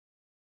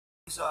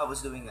So I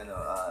was doing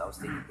I was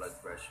taking the blood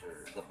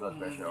pressure of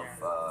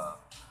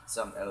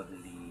some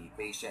elderly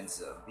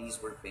patients.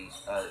 These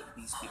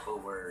people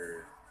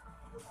were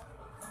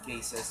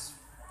cases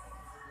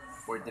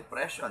for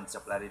depression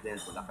sa Plaridel,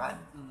 Bulacan.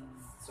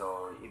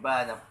 So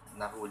iba na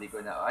nahuli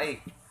ko na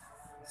ay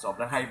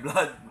sobrang high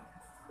blood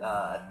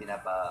at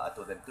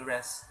to them to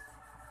rest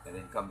and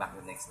then come back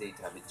the next day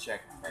to have it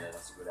checked para lang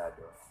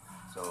sigurado.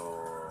 So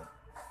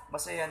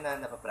masaya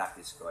na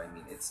napapractice ko. I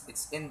mean,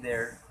 it's in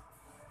there.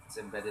 It's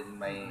embedded in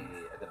my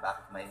at the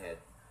back of my head.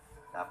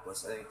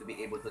 Tapos, to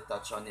be able to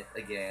touch on it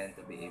again,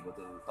 to be able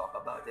to talk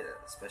about it,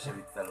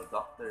 especially with fellow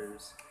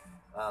doctors,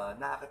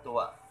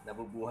 nakakatuwa,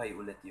 nabubuhay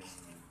ulit yung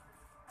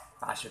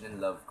passion and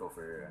love ko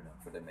for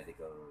the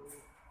medical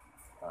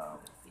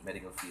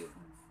field.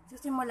 So,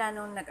 simula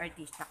nung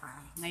nag-artista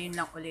ka, ngayon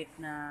lang ulit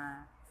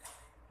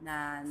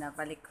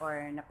nabalik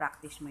or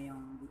na-practice mo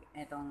yung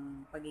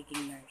etong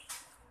pagiging nurse?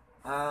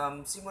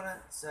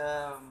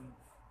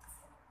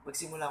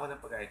 Pagsimula ko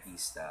ng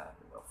pag-artista,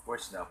 of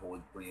course,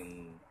 na-hold ko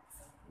yung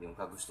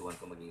kagustuhan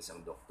ko maging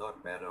isang doktor.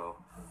 Pero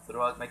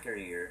throughout my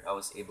career, I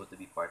was able to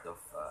be part of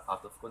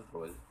Out of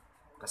Control.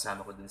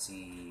 Kasama ko dun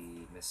si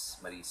Miss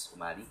Maris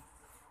Umali.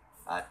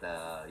 At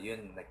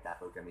yun,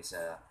 nag-tackle kami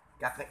sa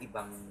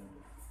kakaibang,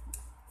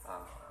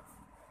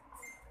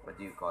 what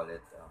do you call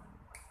it?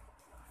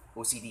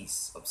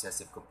 OCDs,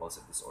 Obsessive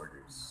Compulsive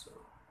Disorders. So,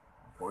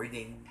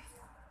 hoarding,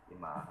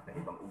 yung mga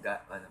kakaibang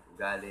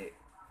ugali.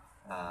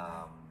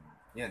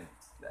 Yun,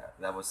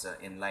 that was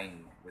in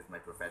line with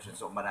my profession.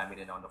 So marami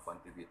rin ako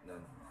na-contribute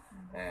nun.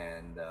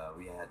 And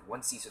we had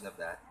one season of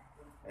that.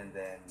 And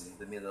then in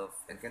the middle of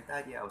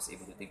Encantadia, I was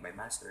able to take my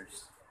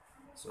master's.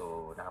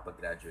 So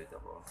nakapag-graduate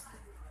ako.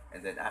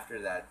 And then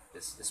after that,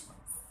 this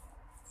month,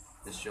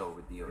 this show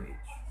with DOH.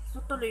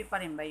 So tuloy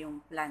pa rin ba yung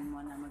plan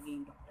mo na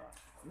maging doktor?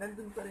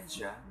 Nandun pa rin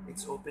siya.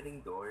 It's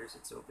opening doors.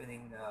 It's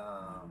opening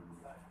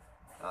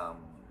a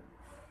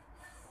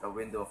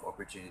window of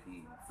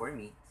opportunity for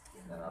me.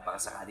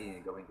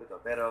 Pakasakali gawin ko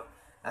to. Pero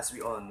as we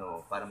all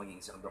know, para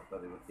maging isang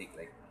doctor, it would take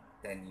like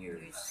 10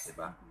 years, di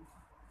ba?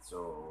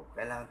 So,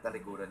 kailangan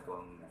talikuran ko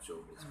ang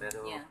showbiz.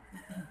 Pero, Yeah.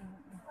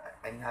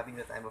 I'm having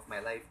the time of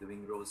my life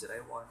doing roles that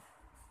I want.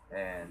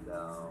 And,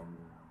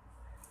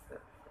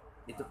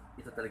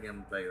 ito talaga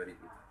yung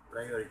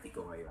priority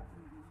ko ngayon.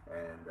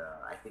 And,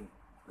 I think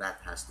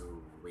that has to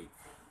wait.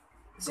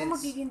 Kung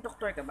magiging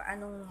doktor ka ba,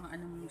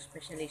 anong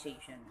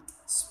specialization?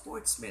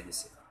 Sports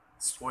medicine.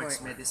 Sports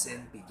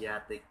medicine,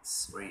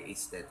 pediatrics, or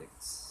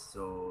aesthetics.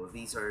 So,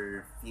 these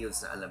are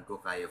fields na alam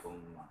ko kaya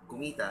kong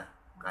kumita,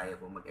 kaya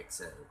kong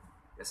mag-excel.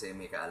 Kasi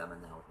may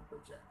kaalaman na ako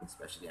tungkol dyan.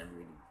 Especially, I'm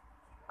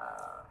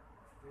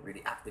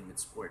really active with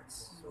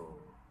sports. So,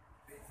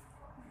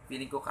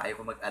 feeling ko kaya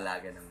kong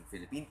mag-alaga ng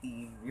Philippine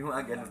team, yung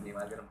mga ganun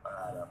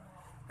pangarap.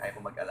 Kaya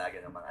kong mag-alaga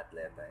ng mga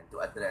atleta and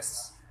to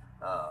address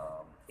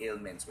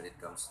ailments when it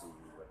comes to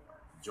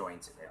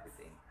joints and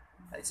everything.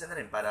 Isa na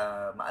rin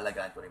para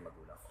maalagaan ko rin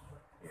magulang ko.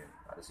 Yun,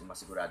 para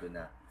masigurado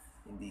na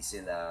hindi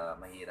sila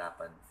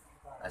mahirapan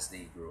as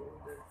they grow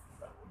older.